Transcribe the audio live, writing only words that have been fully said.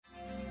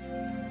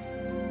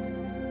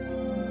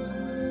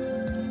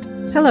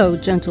Hello,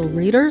 gentle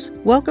readers.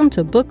 Welcome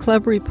to Book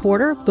Club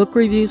Reporter Book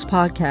Reviews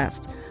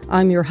Podcast.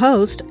 I'm your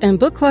host and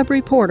Book Club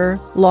reporter,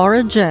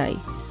 Laura J.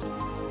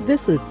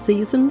 This is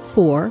Season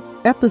 4,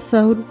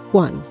 Episode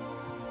 1.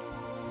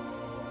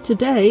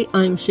 Today,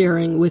 I'm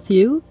sharing with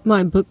you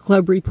my Book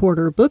Club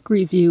Reporter book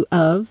review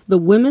of the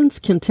women's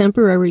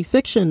contemporary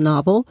fiction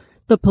novel,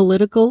 The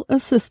Political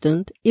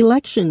Assistant,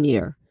 Election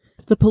Year.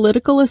 The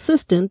Political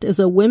Assistant is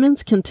a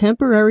women's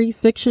contemporary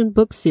fiction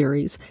book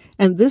series,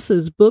 and this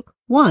is Book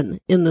 1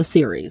 in the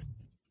series.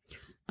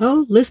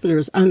 Oh,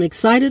 listeners, I'm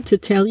excited to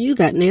tell you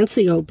that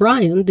Nancy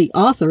O'Brien, the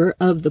author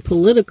of The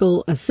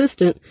Political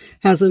Assistant,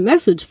 has a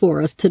message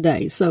for us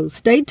today. So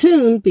stay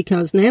tuned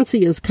because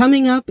Nancy is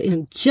coming up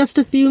in just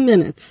a few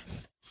minutes.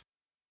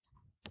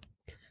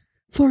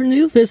 For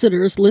new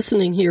visitors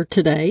listening here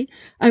today,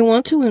 I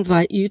want to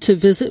invite you to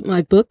visit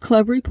my Book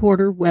Club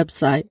Reporter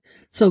website.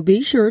 So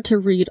be sure to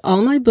read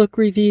all my book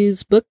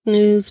reviews, book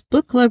news,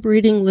 book club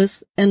reading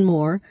lists, and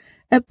more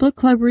at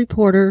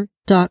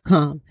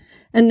bookclubreporter.com.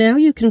 And now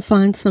you can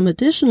find some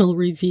additional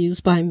reviews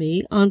by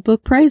me on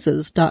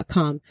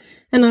bookpraises.com.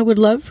 And I would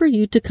love for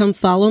you to come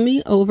follow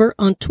me over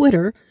on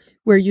Twitter,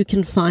 where you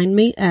can find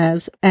me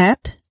as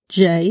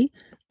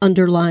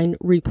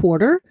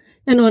 @J_reporter,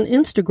 and on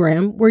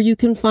Instagram, where you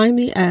can find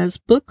me as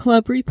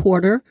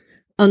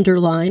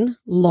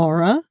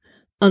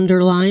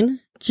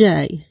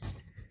bookclubreporter_Laura_J.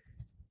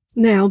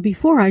 Now,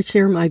 before I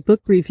share my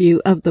book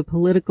review of The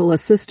Political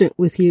Assistant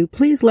with you,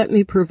 please let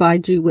me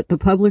provide you with the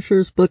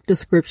publisher's book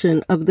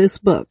description of this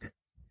book.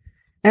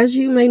 As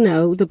you may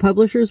know, the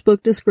publisher's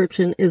book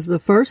description is the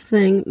first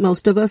thing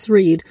most of us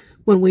read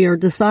when we are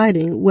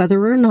deciding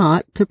whether or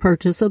not to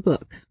purchase a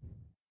book.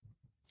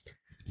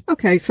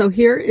 Okay, so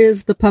here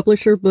is the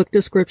publisher book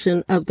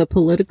description of The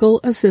Political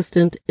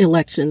Assistant,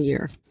 Election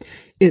Year.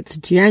 It's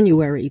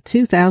January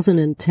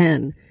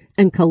 2010.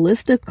 And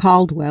Callista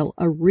Caldwell,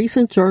 a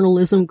recent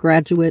journalism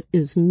graduate,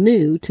 is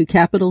new to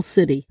Capital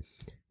City.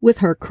 With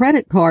her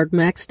credit card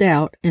maxed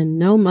out and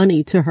no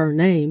money to her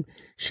name,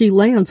 she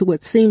lands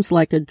what seems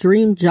like a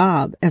dream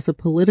job as a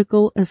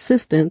political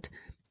assistant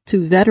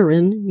to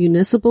veteran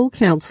municipal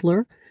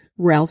councilor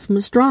Ralph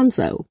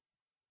Mastranzo.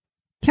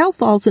 Cal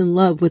falls in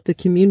love with the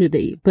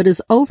community, but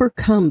is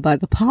overcome by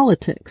the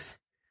politics.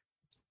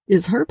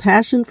 Is her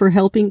passion for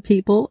helping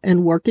people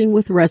and working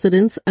with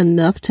residents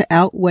enough to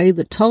outweigh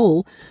the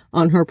toll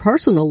on her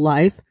personal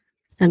life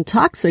and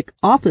toxic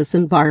office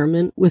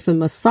environment with a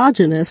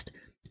misogynist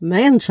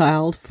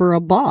man-child for a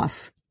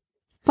boss?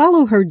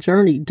 Follow her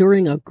journey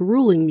during a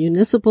grueling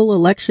municipal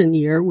election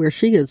year where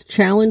she is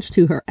challenged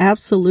to her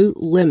absolute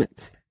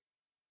limits.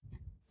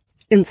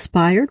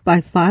 Inspired by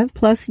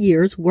 5+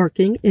 years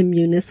working in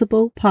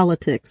municipal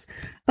politics.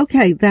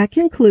 Okay, that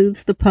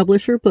concludes the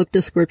publisher book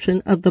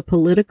description of The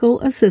Political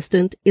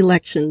Assistant,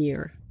 Election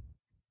Year.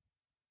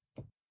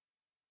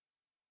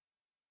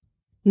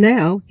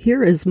 Now,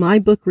 here is my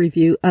book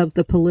review of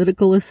The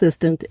Political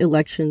Assistant,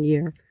 Election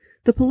Year.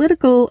 The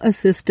Political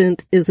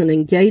Assistant is an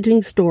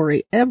engaging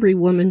story every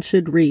woman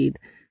should read.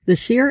 The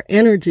sheer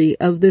energy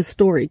of this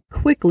story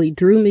quickly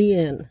drew me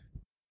in.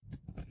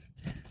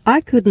 I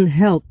couldn't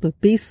help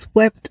but be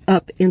swept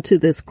up into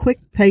this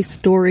quick-paced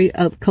story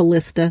of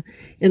Callista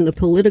in The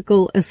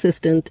Political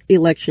Assistant,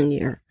 Election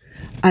Year.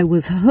 I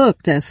was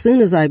hooked as soon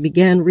as I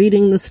began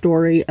reading the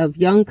story of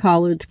young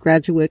college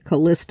graduate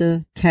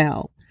Callista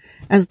Cal.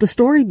 As the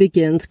story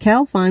begins,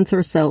 Cal finds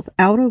herself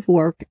out of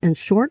work and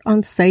short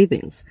on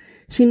savings.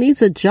 She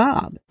needs a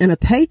job and a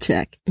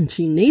paycheck, and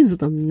she needs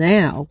them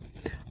now.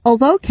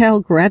 Although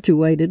Cal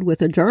graduated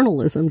with a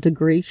journalism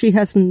degree, she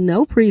has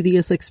no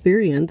previous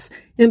experience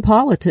in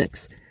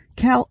politics.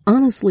 Cal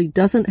honestly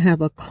doesn't have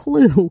a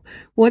clue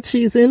what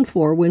she's in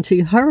for when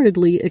she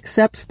hurriedly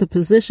accepts the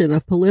position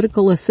of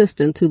political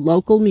assistant to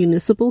local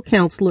municipal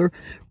councilor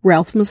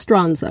Ralph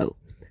Mastranzo.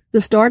 The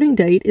starting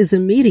date is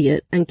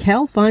immediate, and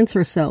Cal finds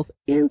herself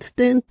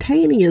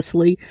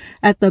instantaneously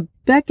at the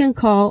beck and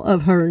call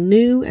of her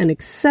new and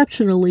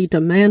exceptionally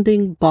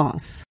demanding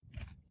boss.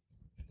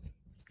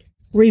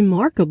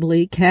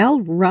 Remarkably,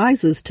 Cal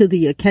rises to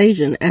the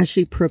occasion as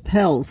she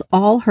propels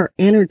all her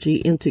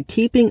energy into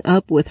keeping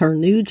up with her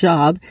new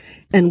job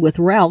and with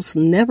Ralph's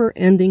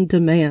never-ending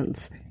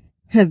demands.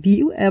 Have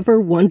you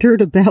ever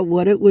wondered about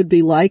what it would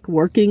be like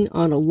working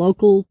on a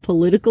local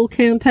political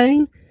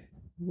campaign?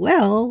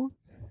 Well,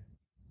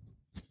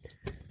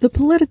 The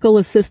Political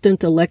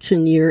Assistant,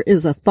 Election Year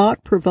is a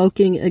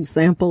thought-provoking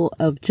example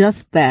of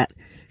just that.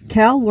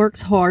 Cal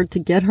works hard to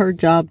get her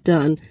job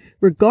done,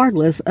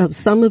 regardless of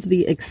some of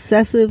the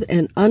excessive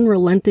and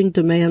unrelenting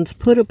demands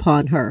put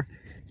upon her.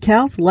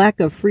 Cal's lack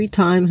of free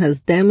time has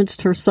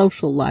damaged her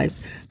social life.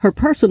 Her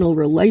personal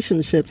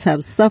relationships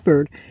have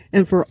suffered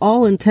and for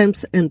all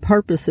intents and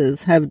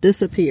purposes have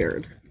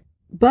disappeared.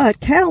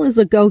 But Cal is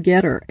a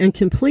go-getter and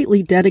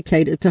completely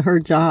dedicated to her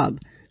job.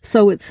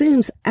 So it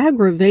seems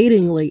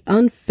aggravatingly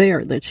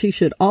unfair that she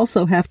should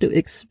also have to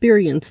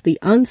experience the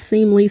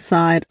unseemly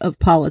side of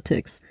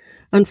politics.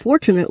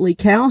 Unfortunately,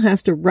 Cal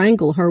has to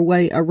wrangle her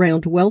way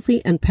around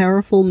wealthy and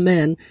powerful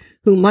men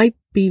who might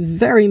be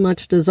very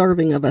much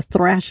deserving of a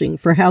thrashing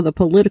for how the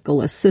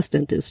political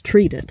assistant is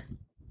treated.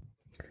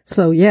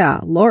 So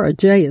yeah, Laura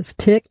J. is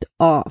ticked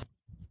off.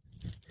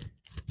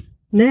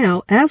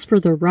 Now, as for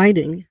the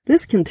writing,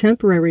 this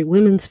contemporary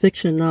women's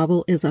fiction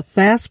novel is a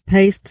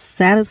fast-paced,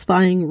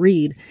 satisfying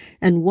read,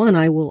 and one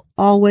I will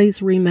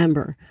always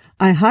remember.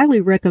 I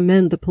highly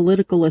recommend The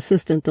Political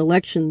Assistant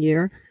Election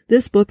Year.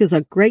 This book is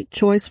a great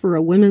choice for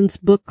a women's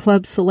book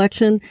club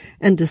selection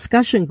and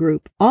discussion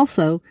group.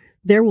 Also,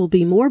 there will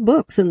be more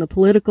books in the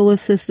Political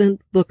Assistant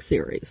book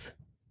series.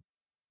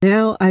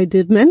 Now, I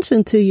did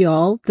mention to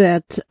y'all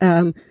that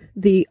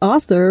the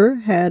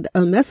author had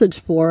a message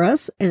for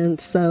us, and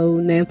so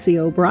Nancy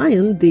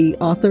O'Brien, the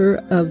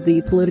author of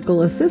The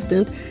Political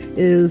Assistant,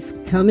 is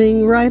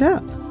coming right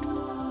up.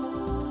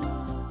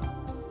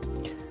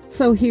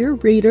 So here,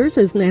 readers,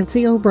 is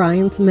Nancy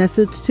O'Brien's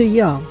message to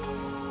y'all.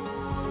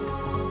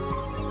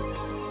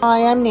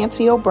 Hi, I'm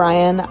Nancy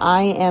O'Brien.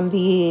 I am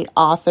the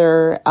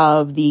author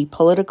of The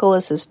Political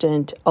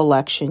Assistant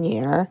Election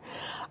Year.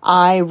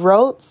 I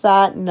wrote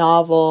that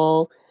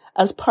novel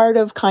as part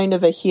of kind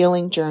of a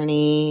healing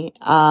journey.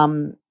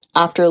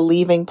 After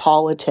leaving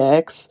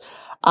politics,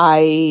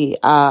 I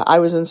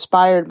was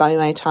inspired by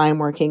my time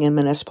working in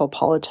municipal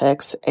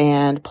politics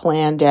and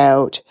planned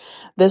out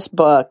this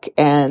book,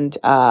 and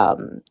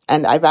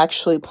I've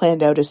actually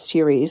planned out a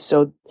series.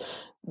 So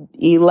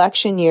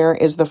Election Year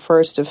is the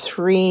first of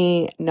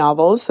 3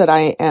 novels that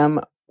I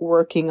am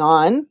working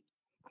on.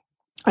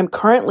 I'm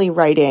currently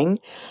writing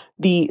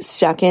the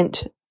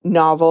second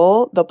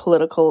novel, The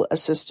Political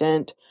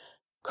Assistant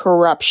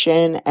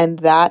Corruption, and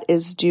that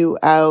is due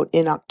out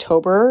in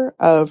October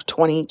of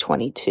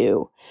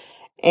 2022.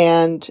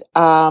 And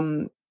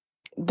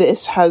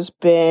this has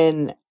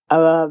been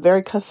a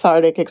very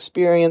cathartic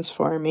experience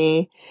for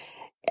me.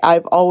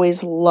 I've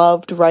always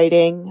loved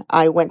writing.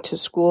 I went to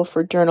school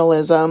for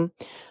journalism.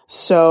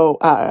 So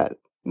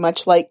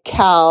much like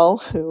Cal,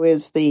 who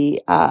is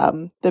the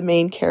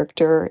main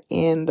character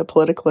in The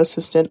Political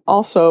Assistant,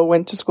 also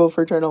went to school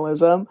for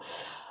journalism.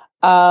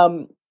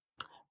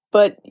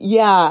 But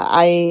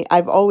yeah,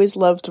 I've always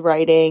loved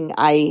writing.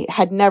 I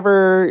had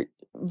never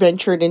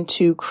ventured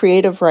into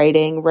creative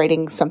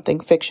writing something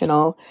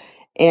fictional.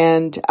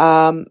 And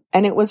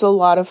it was a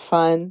lot of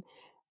fun,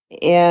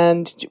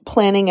 and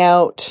planning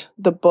out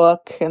the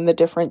book and the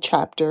different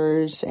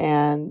chapters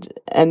and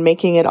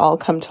making it all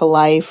come to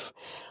life.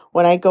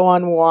 When I go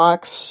on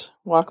walks,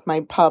 walk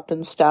my pup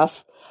and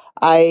stuff,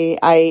 I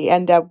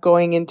end up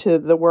going into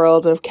the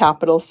world of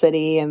Capital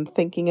City and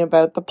thinking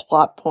about the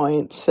plot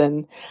points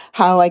and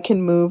how I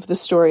can move the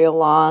story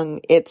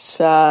along. It's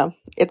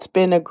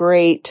been a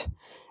great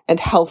and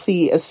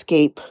healthy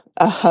escape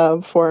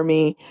for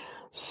me.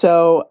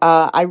 So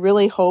I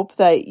really hope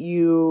that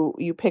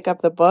you pick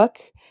up the book.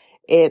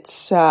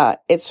 It's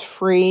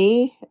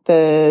free.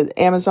 The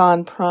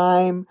Amazon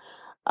Prime,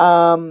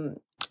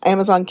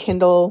 Amazon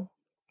Kindle,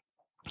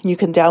 you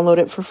can download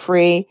it for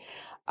free.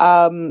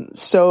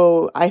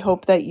 So I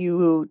hope that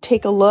you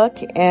take a look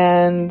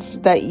and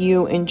that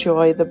you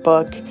enjoy the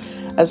book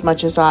as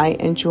much as I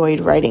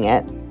enjoyed writing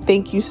it.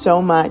 Thank you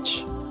so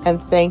much.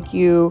 And thank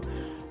you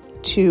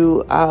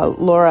to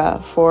Laura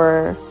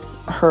for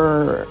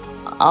her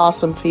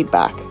awesome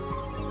feedback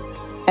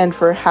and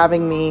for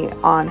having me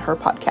on her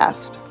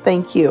podcast.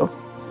 Thank you.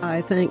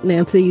 I thank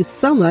Nancy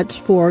so much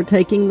for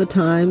taking the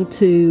time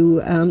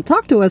to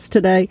talk to us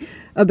today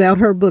about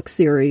her book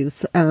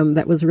series.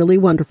 That was really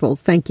wonderful.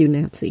 Thank you,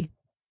 Nancy.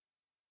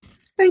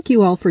 Thank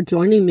you all for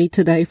joining me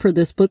today for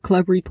this Book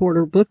Club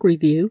Reporter book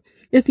review.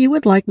 If you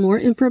would like more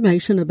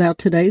information about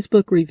today's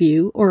book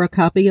review or a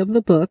copy of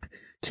the book,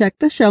 check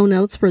the show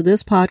notes for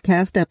this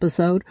podcast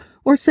episode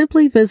or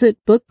simply visit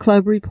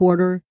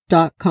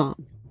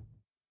bookclubreporter.com.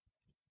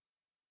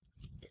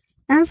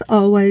 As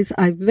always,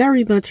 I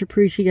very much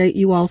appreciate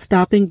you all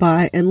stopping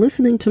by and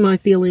listening to my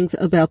feelings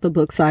about the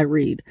books I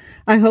read.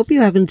 I hope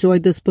you have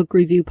enjoyed this book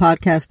review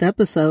podcast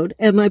episode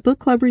and my Book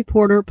Club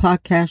Reporter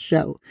podcast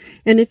show.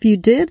 And if you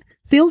did,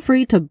 feel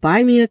free to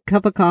buy me a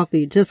cup of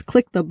coffee. Just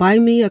click the Buy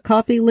Me a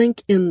Coffee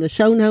link in the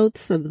show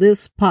notes of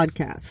this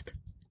podcast.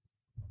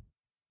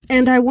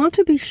 And I want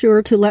to be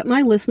sure to let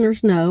my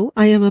listeners know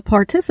I am a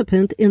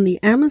participant in the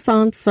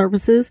Amazon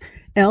Services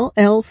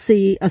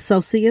LLC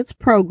Associates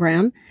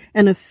Program,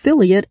 an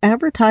affiliate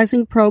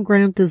advertising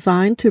program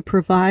designed to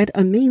provide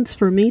a means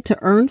for me to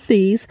earn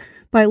fees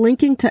by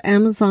linking to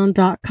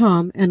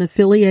Amazon.com and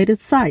affiliated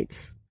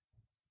sites.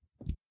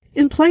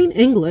 In plain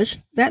English,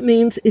 that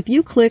means if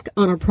you click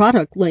on a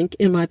product link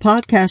in my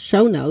podcast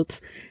show notes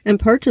and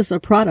purchase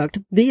a product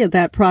via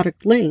that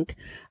product link,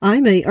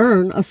 I may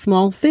earn a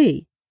small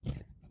fee.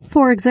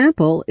 For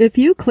example, if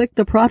you click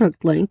the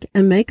product link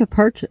and make a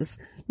purchase,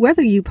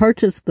 whether you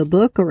purchase the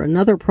book or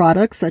another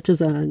product such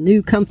as a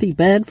new comfy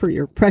bed for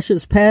your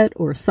precious pet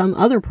or some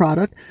other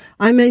product,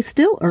 I may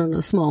still earn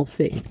a small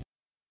fee.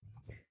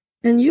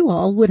 And you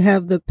all would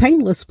have the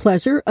painless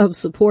pleasure of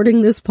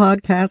supporting this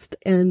podcast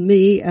and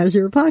me as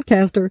your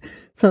podcaster,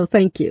 so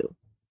thank you.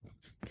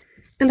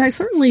 And I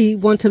certainly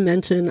want to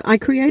mention, I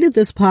created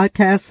this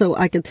podcast so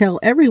I could tell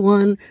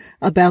everyone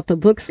about the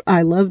books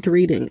I loved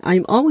reading.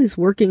 I'm always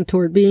working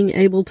toward being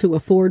able to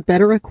afford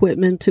better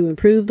equipment to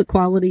improve the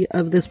quality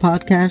of this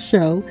podcast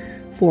show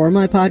for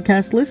my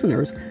podcast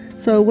listeners.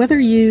 So whether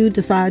you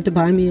decide to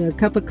buy me a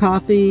cup of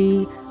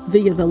coffee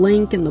via the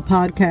link in the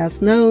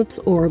podcast notes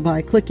or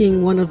by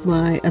clicking one of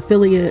my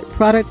affiliate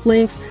product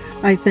links,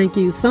 I thank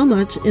you so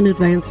much in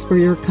advance for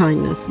your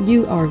kindness.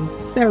 You are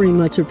very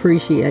much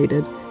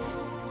appreciated.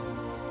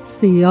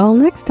 See y'all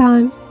next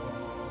time.